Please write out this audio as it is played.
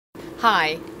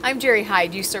Hi, I'm Jerri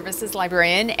Hyde, Youth Services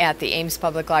Librarian at the Ames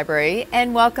Public Library,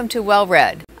 and welcome to Well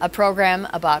Read, a program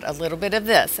about a little bit of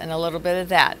this and a little bit of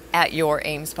that at your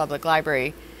Ames Public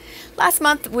Library. Last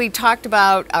month we talked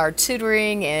about our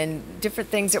tutoring and different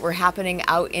things that were happening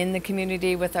out in the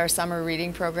community with our summer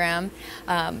reading program.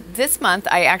 This month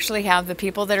I actually have the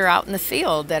people that are out in the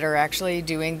field that are actually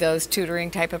doing those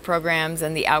tutoring type of programs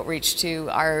and the outreach to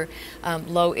our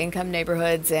low-income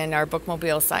neighborhoods and our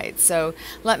bookmobile sites. So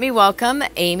let me welcome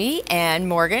Amy and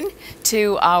Morgan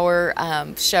to our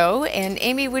show. And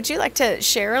Amy, would you like to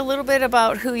share a little bit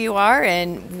about who you are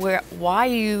and why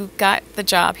you got the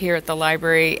job here at the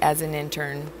library as an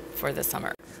intern for the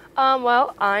summer?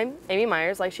 Well, I'm Amy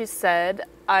Myers, like she said.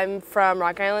 I'm from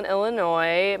Rock Island,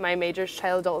 Illinois. My major is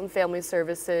Child, Adult, and Family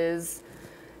Services.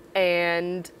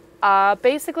 And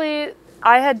basically,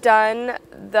 I had done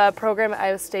the program at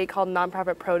Iowa State called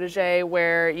Nonprofit Protege,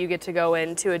 where you get to go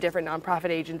into a different nonprofit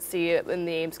agency in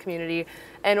the Ames community.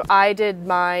 And I did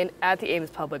mine at the Ames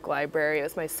Public Library. It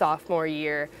was my sophomore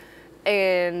year.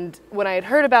 And when I had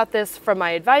heard about this from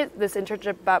my this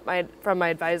internship from my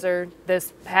advisor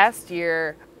this past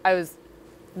year, I was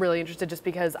really interested just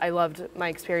because I loved my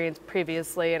experience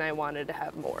previously and I wanted to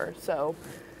have more. So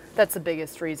that's the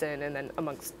biggest reason. And then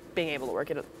amongst being able to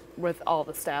work with all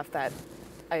the staff that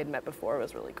I had met before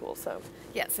was really cool. So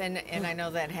yes, and I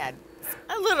know that had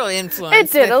a little influence.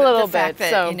 It did a little the fact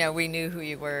bit. That, so you know, we knew who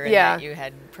you were and yeah, that you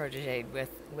had protéged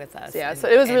with us. Yeah, so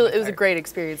it was it was a great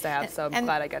experience to have. So I'm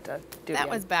glad I got to do that. That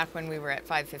was back when we were at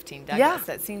 515 Douglas. Yeah.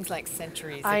 That seems like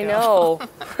centuries ago. I know.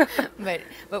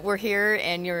 but we're here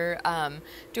and you're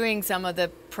doing some of the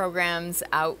programs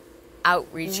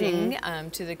outreaching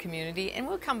to the community, and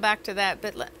we'll come back to that,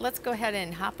 but let's go ahead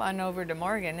and hop on over to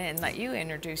Morgan and let you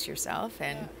introduce yourself.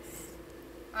 And yes.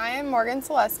 I am Morgan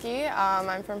Selesky.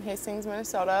 I'm from Hastings,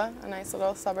 Minnesota, a nice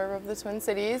little suburb of the Twin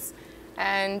Cities,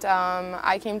 and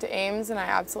I came to Ames and I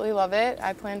absolutely love it.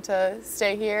 I plan to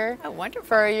stay here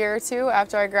for a year or two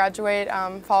after I graduate,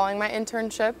 following my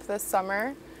internship this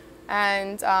summer,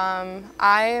 and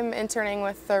I am interning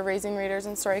with the Raising Readers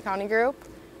in Story County group.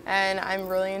 And I'm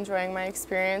really enjoying my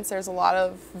experience. There's a lot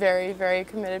of very, very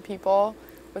committed people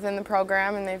within the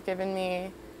program, and they've given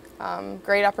me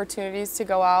great opportunities to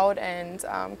go out and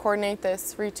coordinate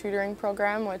this free tutoring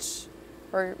program, which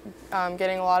we're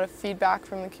getting a lot of feedback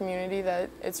from the community that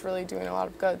it's really doing a lot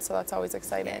of good, so that's always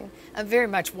exciting. Yeah. A very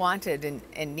much wanted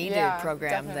and needed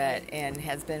program definitely. and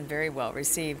has been very well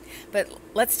received. But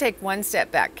let's take one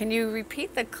step back. Can you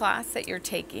repeat the class that you're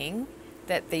taking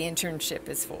that the internship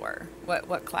is for?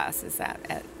 What class is that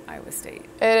at Iowa State?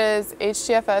 It is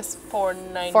HTFS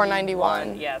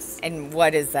 491. Yes. And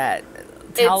what is that?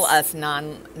 Tell us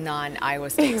non-Iowa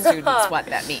State students what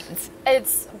that means.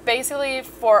 It's basically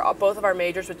for both of our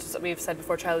majors, which is, we've said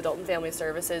before, Child, Adult, and Family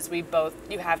Services.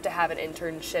 You have to have an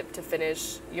internship to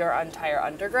finish your entire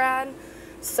undergrad.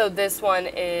 So this one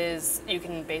is, you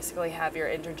can basically have your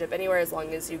internship anywhere as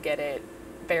long as you get it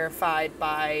verified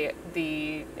by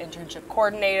the internship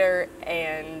coordinator,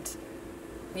 and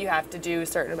you have to do a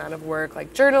certain amount of work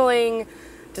like journaling,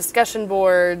 discussion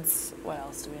boards. What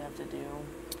else do we have to do?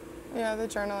 Yeah, the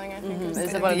journaling, I think,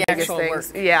 is one of the biggest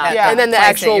things. Work. Yeah, and then the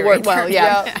actual work. Well,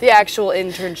 yeah, the actual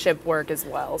internship work as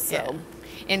well. So,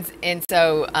 and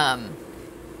so,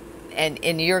 and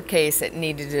in your case, it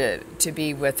needed to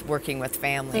be working with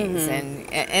families,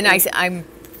 and I'm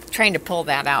trying to pull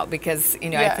that out because, you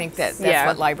know, I think that's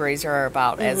what libraries are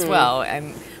about as well.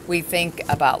 And we think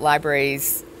about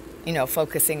libraries, you know,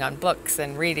 focusing on books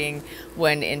and reading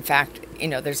when in fact, you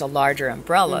know, there's a larger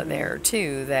umbrella there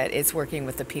too that is working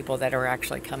with the people that are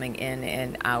actually coming in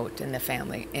and out in the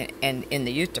family and in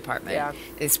the youth department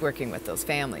is working with those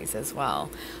families as well,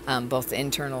 both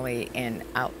internally and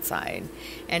outside.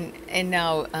 And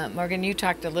now, Morgan, you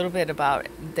talked a little bit about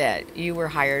that you were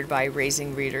hired by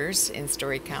Raising Readers in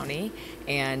Story County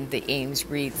and the Ames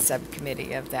Read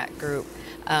subcommittee of that group,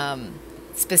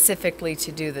 specifically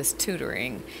to do this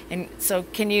tutoring. And so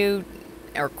can you,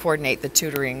 or coordinate the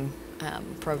tutoring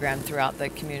program throughout the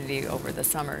community over the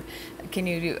summer. Can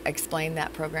you explain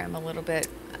that program a little bit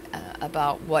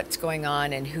about what's going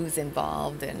on and who's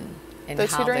involved and the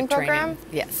how tutoring the training? Program?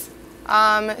 Yes.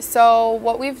 So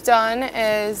what we've done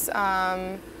is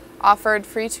offered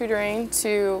free tutoring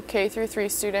to K through 3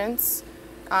 students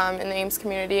in the Ames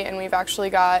community, and we've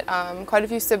actually got quite a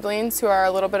few siblings who are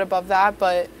a little bit above that,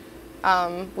 but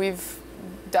we've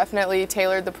definitely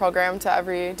tailored the program to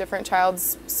every different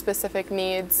child's specific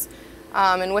needs.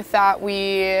 And with that,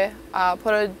 we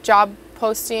put a job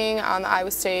posting on the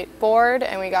Iowa State board,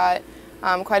 and we got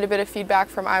quite a bit of feedback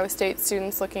from Iowa State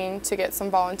students looking to get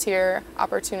some volunteer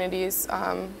opportunities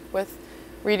with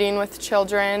reading with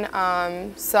children,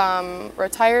 some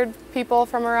retired people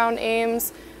from around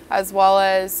Ames, as well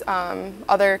as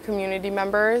other community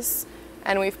members.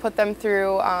 And we've put them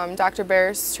through Dr.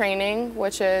 Bear's training,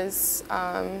 which is,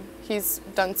 he's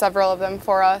done several of them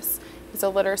for us. He's a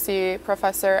literacy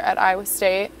professor at Iowa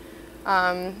State.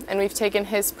 And we've taken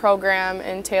his program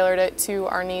and tailored it to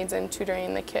our needs in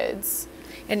tutoring the kids.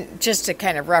 And just to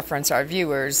kind of reference our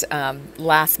viewers,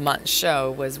 last month's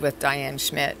show was with Diane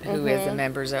Schmidt, who is a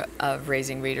member of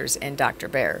Raising Readers, and Dr.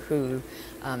 Bear, who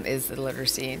is the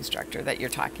literacy instructor that you're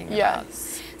talking about.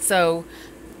 Yes. So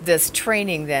this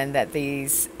training then that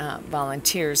these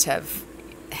volunteers have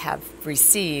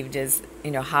received is,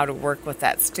 you know, how to work with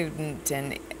that student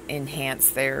and enhance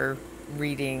their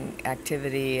reading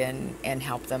activity and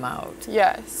help them out.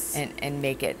 Yes. And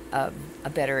make it a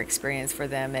better experience for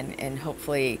them, and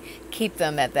hopefully keep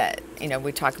them at that, you know,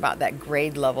 we talk about that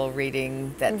grade level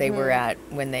reading that they were at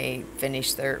when they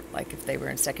finished their, like if they were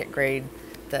in second grade,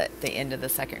 the end of the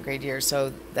second grade year,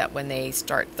 so that when they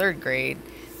start third grade,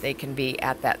 they can be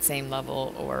at that same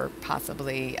level or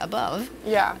possibly above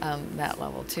that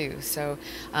level too. So,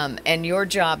 and your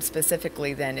job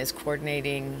specifically then is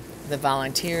coordinating the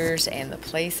volunteers and the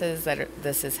places that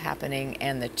this is happening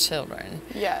and the children.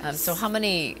 Yes. So how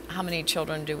many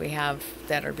children do we have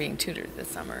that are being tutored this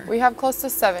summer? We have close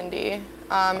to 70,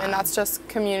 and that's just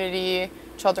community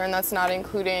children. That's not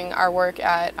including our work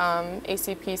at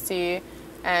ACPC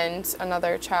and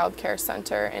another child care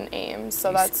center in Ames.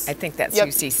 So that's, I think that's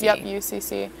UCC. Yep,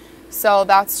 UCC. So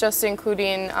that's just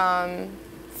including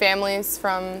families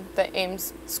from the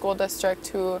Ames school district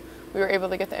who we were able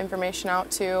to get the information out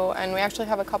to. And we actually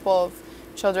have a couple of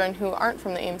children who aren't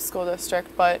from the Ames school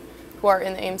district, but who are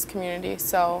in the Ames community.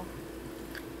 So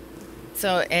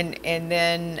and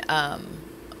then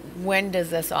when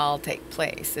does this all take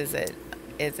place? Is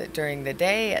it during the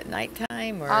day, at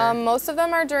nighttime, or? Most of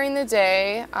them are during the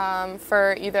day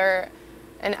for either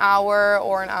an hour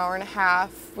or an hour and a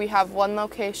half. We have one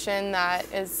location that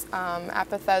is at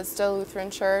Bethesda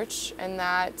Lutheran Church, and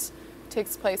that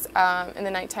takes place in the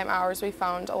nighttime hours. We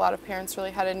found a lot of parents really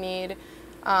had a need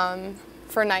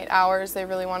for night hours. They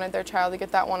really wanted their child to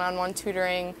get that one-on-one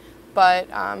tutoring, but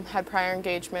had prior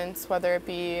engagements, whether it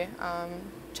be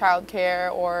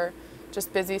childcare or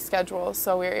just busy schedules,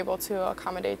 so we were able to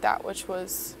accommodate that, which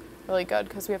was really good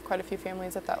because we have quite a few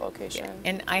families at that location. Yeah.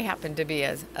 And I happen to be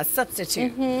a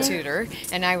substitute tutor,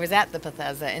 and I was at the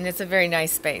Bethesda, and it's a very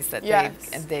nice space that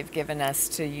they've given us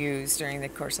to use during the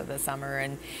course of the summer.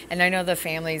 And I know the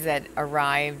families that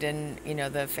arrived, and you know,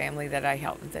 the family that I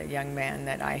helped, the young man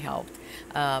that I helped,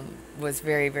 was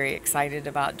very, very excited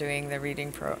about doing the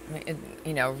reading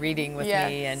reading with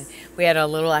me, and we had a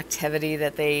little activity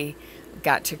that they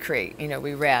got to create. You know,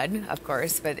 we read, of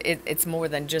course, but it's more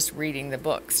than just reading the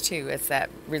books too. It's that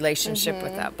relationship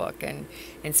with that book,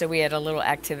 and so we had a little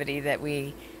activity that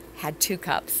we had 2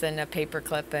 cups and a paper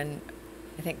clip, and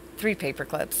I think 3 paper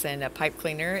clips and a pipe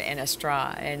cleaner and a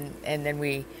straw, and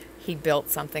then he built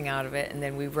something out of it, and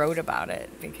then we wrote about it,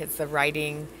 because the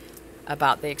writing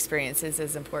about the experiences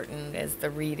is important as the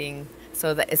reading.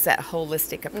 So that it's that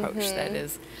holistic approach that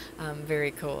is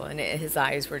very cool. And his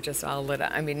eyes were just all lit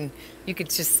up. I mean, you could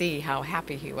just see how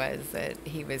happy he was that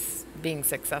he was being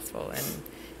successful.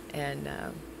 And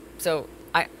so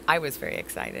I was very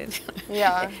excited.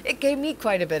 Yeah. It gave me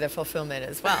quite a bit of fulfillment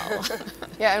as well.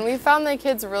 Yeah, and we found that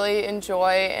kids really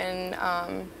enjoy and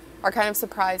are kind of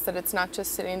surprised that it's not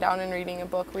just sitting down and reading a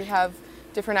book. We have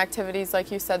different activities,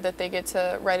 like you said, that they get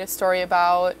to write a story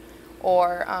about,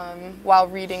 or while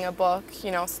reading a book,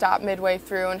 you know, stop midway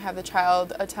through and have the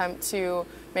child attempt to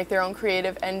make their own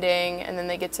creative ending, and then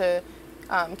they get to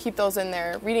keep those in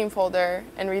their reading folder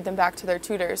and read them back to their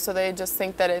tutors. So they just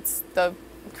think that it's the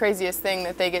craziest thing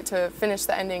that they get to finish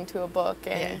the ending to a book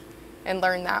and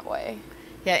learn that way.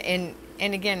 Yeah, and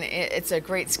again, it's a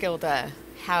great skill to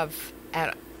have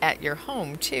at your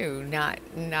home too. Not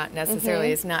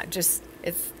necessarily. It's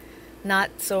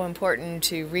not so important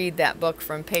to read that book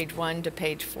from page 1 to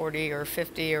page 40 or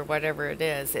 50 or whatever it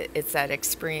is. It's that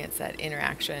experience, that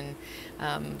interaction.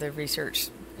 The research,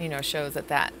 you know, shows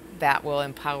that will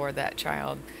empower that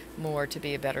child more to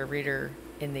be a better reader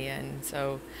in the end.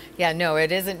 So, yeah, no,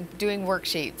 it isn't doing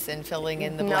worksheets and filling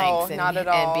in the blanks and, not at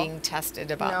all. And being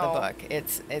tested about the book.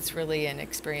 It's really an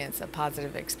experience, a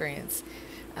positive experience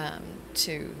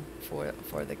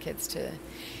for the kids to.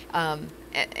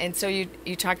 And so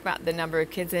you talked about the number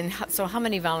of kids, and so how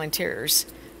many volunteers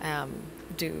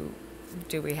do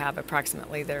we have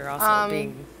approximately? They're also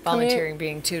being volunteering,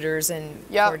 being tutors and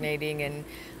coordinating and.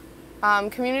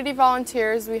 Community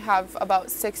volunteers, we have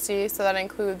about 60, so that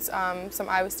includes some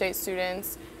Iowa State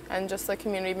students and just the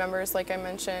community members like I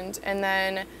mentioned. And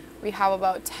then we have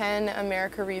about 10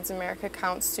 America Reads, America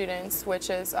Counts students, which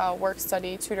is a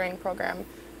work-study tutoring program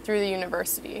through the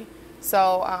university.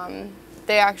 So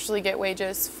they actually get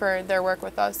wages for their work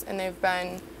with us, and they've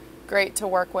been great to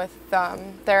work with.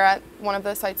 They're at one of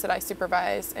the sites that I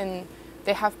supervise, and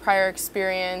they have prior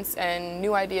experience and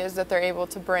new ideas that they're able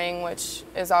to bring, which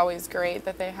is always great,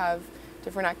 that they have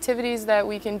different activities that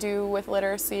we can do with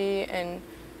literacy, and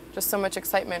just so much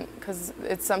excitement because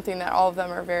it's something that all of them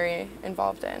are very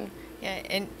involved in. Yeah,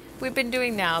 and we've been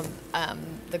doing now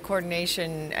the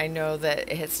coordination. I know that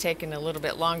it has taken a little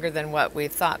bit longer than what we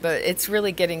thought, but it's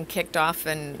really getting kicked off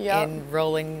and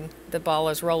rolling. The ball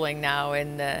is rolling now.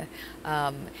 And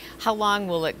how long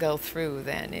will it go through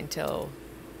then? Until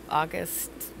August?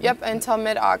 Yep, until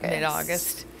mid-August.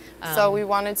 Mid-August. So we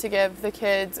wanted to give the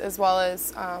kids, as well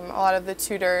as a lot of the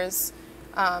tutors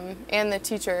and the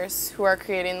teachers who are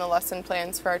creating the lesson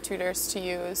plans for our tutors to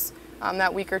use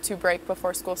that week or two break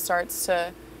before school starts,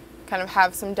 to kind of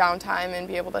have some downtime and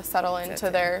be able to settle into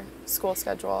their school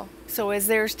schedule. So is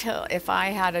there still, if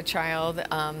I had a child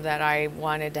that I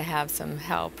wanted to have some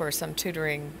help or some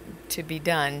tutoring to be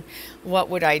done, what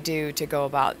would I do to go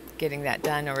about getting that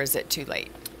done, or is it too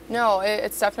late? No,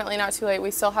 it's definitely not too late.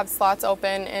 We still have slots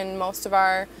open in most of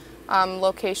our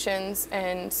locations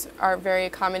and are very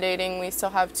accommodating. We still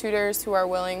have tutors who are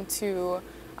willing to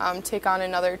take on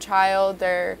another child.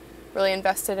 They're really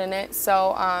invested in it.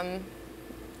 So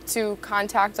to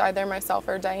contact either myself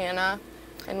or Diana,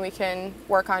 and we can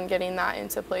work on getting that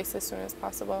into place as soon as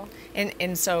possible.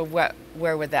 And so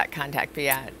where would that contact be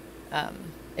at?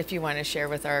 If you want to share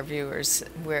with our viewers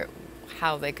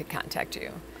how they could contact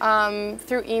you.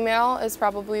 Through email is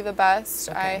probably the best.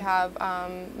 Okay. I have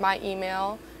my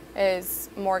email is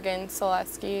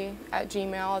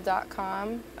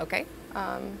morganselesky@gmail.com. Okay.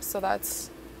 So that's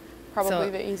probably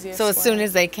the easiest. So as way. soon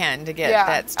as they can to get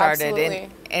that started. Absolutely.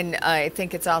 And I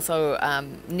think it's also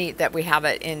neat that we have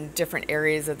it in different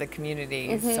areas of the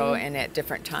community, so and at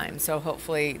different times. So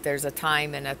hopefully there's a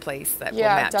time and a place that will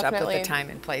match up with the time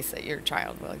and place that your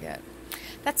child will get.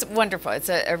 That's wonderful. It's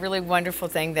a really wonderful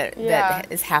thing that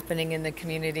is happening in the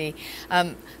community.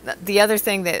 The other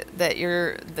thing that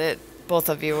both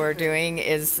of you are doing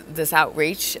is this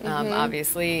outreach,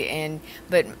 obviously.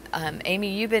 But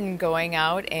Amy, you've been going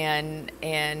out and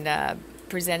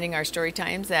presenting our story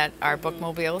times at our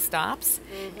bookmobile stops,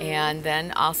 and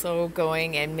then also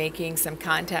going and making some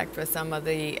contact with some of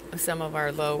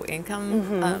our low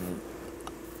income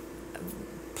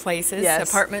places,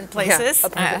 apartment places,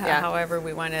 however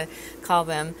we want to call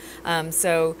them.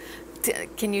 So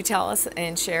can you tell us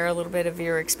and share a little bit of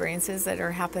your experiences that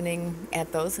are happening at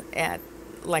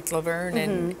like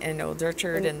Laverne and Old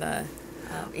Orchard and the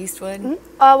Eastwood?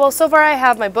 Well, so far I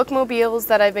have my bookmobiles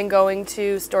that I've been going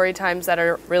to, story times that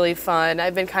are really fun.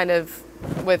 I've been kind of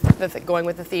going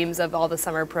with the themes of all the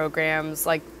summer programs.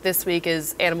 Like this week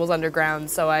is Animals Underground,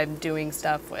 so I'm doing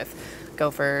stuff with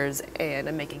gophers and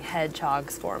I'm making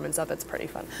hedgehogs for them and stuff. It's pretty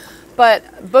fun. But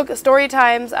story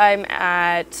times,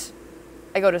 I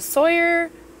go to Sawyer,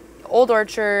 Old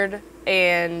Orchard,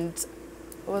 and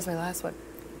what was my last one?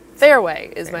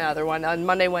 Fairway is my other one on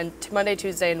Monday,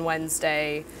 Tuesday, and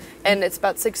Wednesday, and it's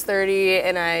about 6:30.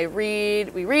 And we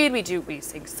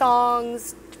sing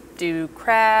songs, do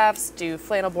crafts, do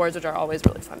flannel boards, which are always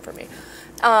really fun for me.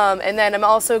 And then I'm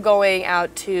also going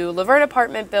out to Laverne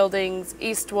apartment buildings,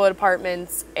 Eastwood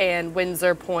apartments, and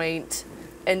Windsor Point,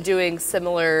 and doing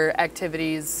similar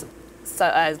activities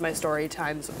as my story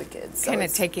times with the kids. So kind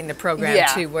of taking the program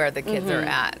to where the kids are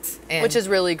at. Which is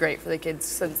really great for the kids,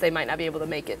 since they might not be able to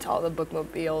make it to all the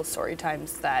bookmobile story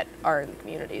times that are in the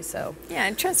community. So yeah,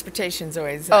 and transportation's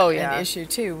always an issue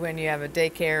too when you have a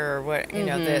daycare or what, you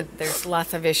know, there's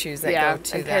lots of issues that go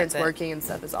to and that. parents working and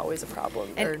stuff is always a problem.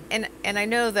 And I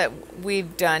know that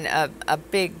we've done a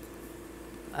big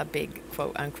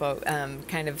quote unquote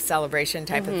kind of celebration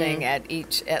type of thing at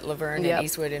Laverne and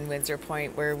Eastwood and Windsor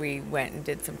Point, where we went and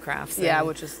did some crafts. Yeah,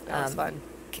 which was fun.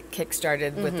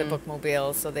 Kick-started with the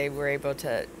bookmobiles, so they were able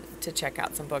to check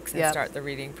out some books and start the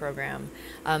reading program.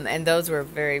 And those were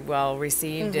very well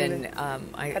received, and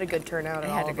I had a good turnout.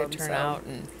 And I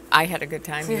had a good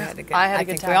time. You had a good. I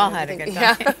think we all had a good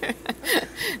time.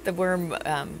 The worm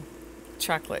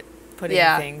chocolate pudding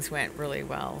things went really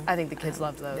well. I think the kids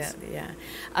loved those.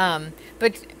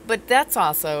 But that's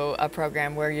also a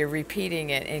program where you're repeating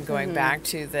it and going back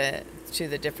to the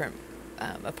different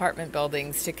apartment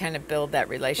buildings to kind of build that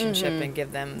relationship and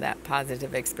give them that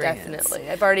positive experience. Definitely.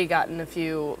 I've already gotten a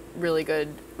few really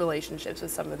good relationships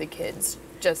with some of the kids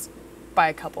just by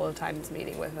a couple of times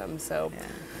meeting with them. So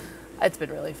It's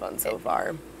been really fun so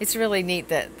far. It's really neat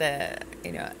that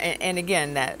and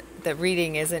again, that the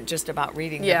reading isn't just about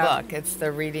reading Yeah. the book. It's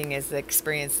the reading is the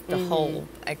experience, the whole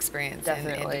experience in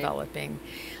Definitely. developing.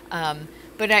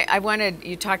 But I wanted,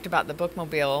 you talked about the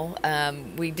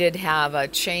bookmobile. We did have a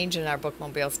change in our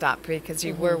bookmobile stop because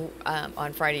you were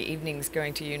on Friday evenings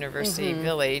going to University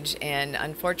Village, and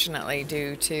unfortunately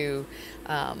due to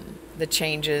the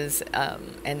changes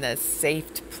and the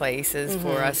safe places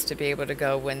for us to be able to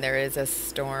go when there is a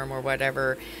storm or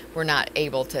whatever, we're not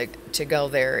able to go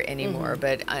there anymore.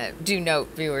 But do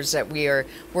note, viewers, that we are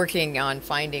working on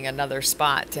finding another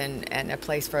spot and a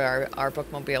place for our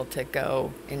bookmobile to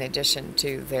go in addition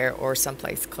to there or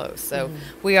someplace close. So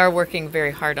we are working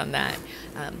very hard on that.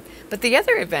 But the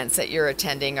other events that you're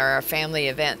attending are our family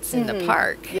events in the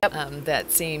park.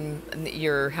 That seem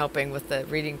you're helping with the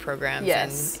reading programs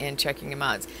Yes. and checking them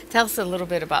out. Tell us a little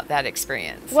bit about that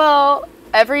experience. Well,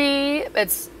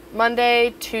 it's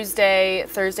Monday, Tuesday,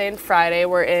 Thursday, and Friday.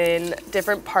 We're in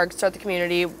different parks throughout the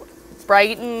community.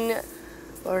 Brighton,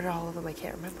 what are all of them? I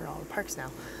can't remember all the parks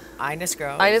now. Innis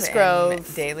Grove,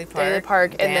 And Daily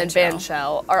Park, and then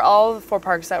Bandshell are all the 4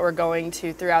 parks that we're going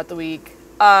to throughout the week.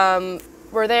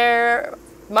 We're there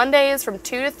Mondays from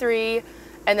 2 to 3,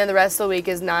 and then the rest of the week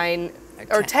is 9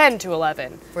 or 10 to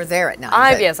 11. We're there at 9.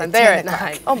 I'm there at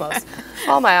 9, almost.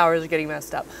 All my hours are getting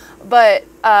messed up. But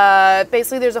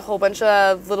basically there's a whole bunch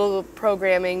of little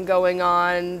programming going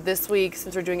on this week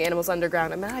since we're doing Animals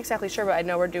Underground. I'm not exactly sure, but I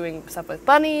know we're doing stuff with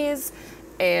bunnies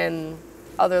and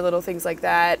other little things like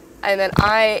that. And then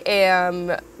I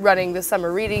am running the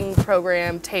summer reading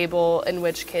program table in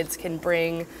which kids can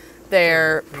bring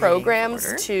their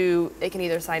programs they can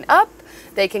either sign up,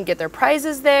 they can get their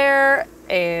prizes there,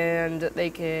 and they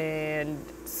can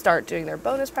start doing their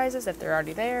bonus prizes if they're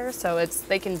already there. So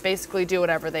they can basically do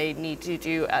whatever they need to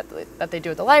do that they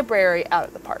do at the library out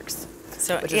at the parks.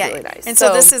 So, which is really nice. And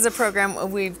so this is a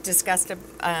program we've discussed,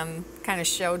 kind of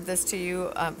showed this to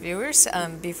you viewers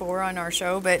before on our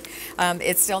show, but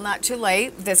it's still not too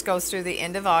late. This goes through the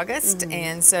end of August,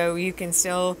 and so you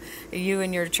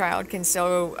and your child can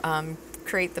still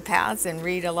create the paths and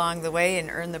read along the way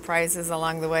and earn the prizes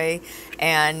along the way.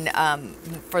 And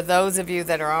for those of you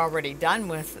that are already done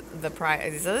with the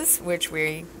prizes, which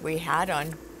we had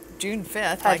on June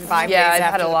 5th, like 5 days I've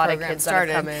after had a the lot of program kids that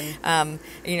have started. come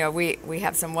in. We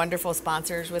have some wonderful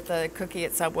sponsors with the cookie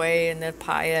at Subway and the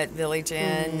pie at Village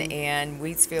Inn and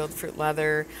Wheatsfield Fruit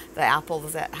Leather, the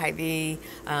apples at Hy-Vee,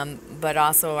 but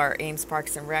also our Ames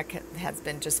Parks and Rec has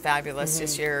been just fabulous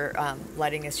this year,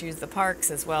 letting us use the parks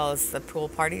as well as the pool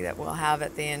party that we'll have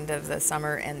at the end of the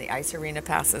summer and the ice arena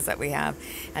passes that we have.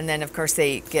 And then, of course,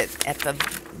 they get at the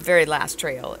very last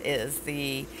trail is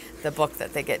the book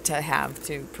that they get to have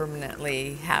to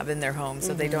permanently have in their home,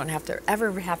 so they don't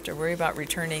ever have to worry about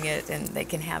returning it, and they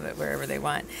can have it wherever they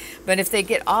want. But if they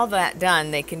get all that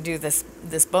done, they can do this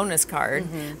bonus card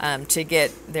to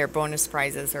get their bonus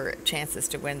prizes or chances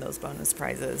to win those bonus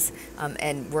prizes,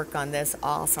 and work on this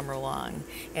all summer long.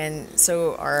 And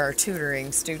so are our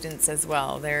tutoring students as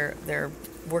well. They're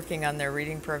working on their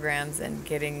reading programs and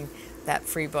getting that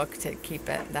free book to keep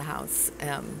at the house,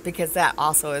 because that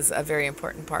also is a very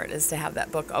important part, is to have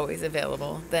that book always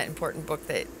available, that important book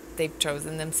that they've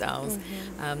chosen themselves,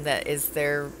 that is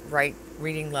their right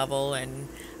reading level and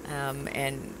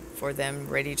for them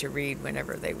ready to read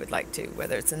whenever they would like to,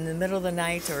 whether it's in the middle of the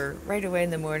night or right away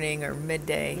in the morning or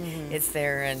midday. It's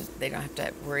there, and they don't have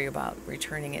to worry about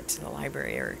returning it to the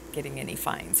library or getting any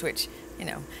fines, which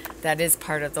that is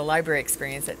part of the library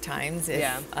experience at times,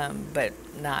 but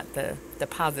not the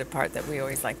positive part that we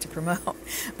always like to promote.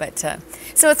 But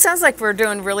so it sounds like we're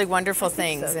doing really wonderful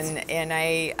things, and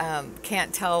I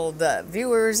can't tell the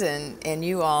viewers and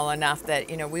you all enough that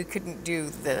we couldn't do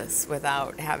this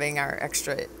without having our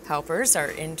extra helpers,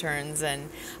 our interns, and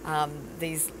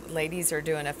these ladies are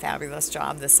doing a fabulous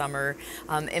job this summer,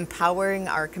 empowering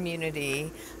our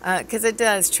community, because it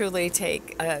does truly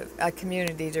take a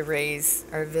community to raise,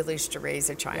 or a village to raise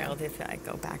a child, if I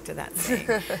go back to that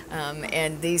saying.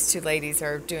 And these two ladies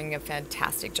are doing a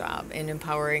fantastic job in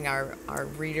empowering our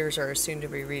readers, or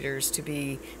soon-to-be readers, to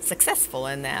be successful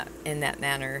in that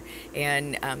manner.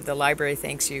 And the library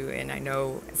thanks you, and I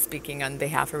know, speaking on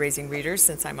behalf of Raising Readers,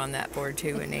 since I'm on that board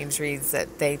too, and Ames Reads,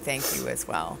 that they thank you as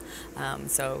well.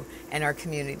 And our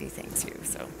community thanks you.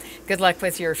 So good luck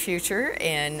with your future,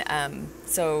 and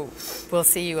so we'll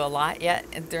see you a lot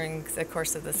yet during the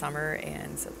course of the summer,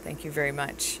 and so thank you very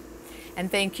much. And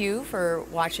thank you for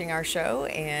watching our show.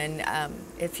 And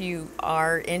if you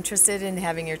are interested in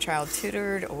having your child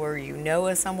tutored, or you know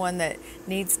of someone that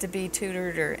needs to be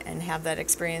tutored and have that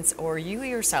experience, or you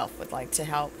yourself would like to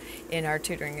help in our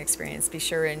tutoring experience, be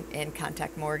sure and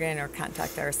contact Morgan or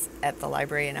contact us at the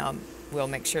library, and we'll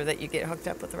make sure that you get hooked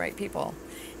up with the right people.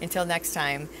 Until next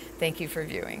time, thank you for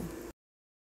viewing.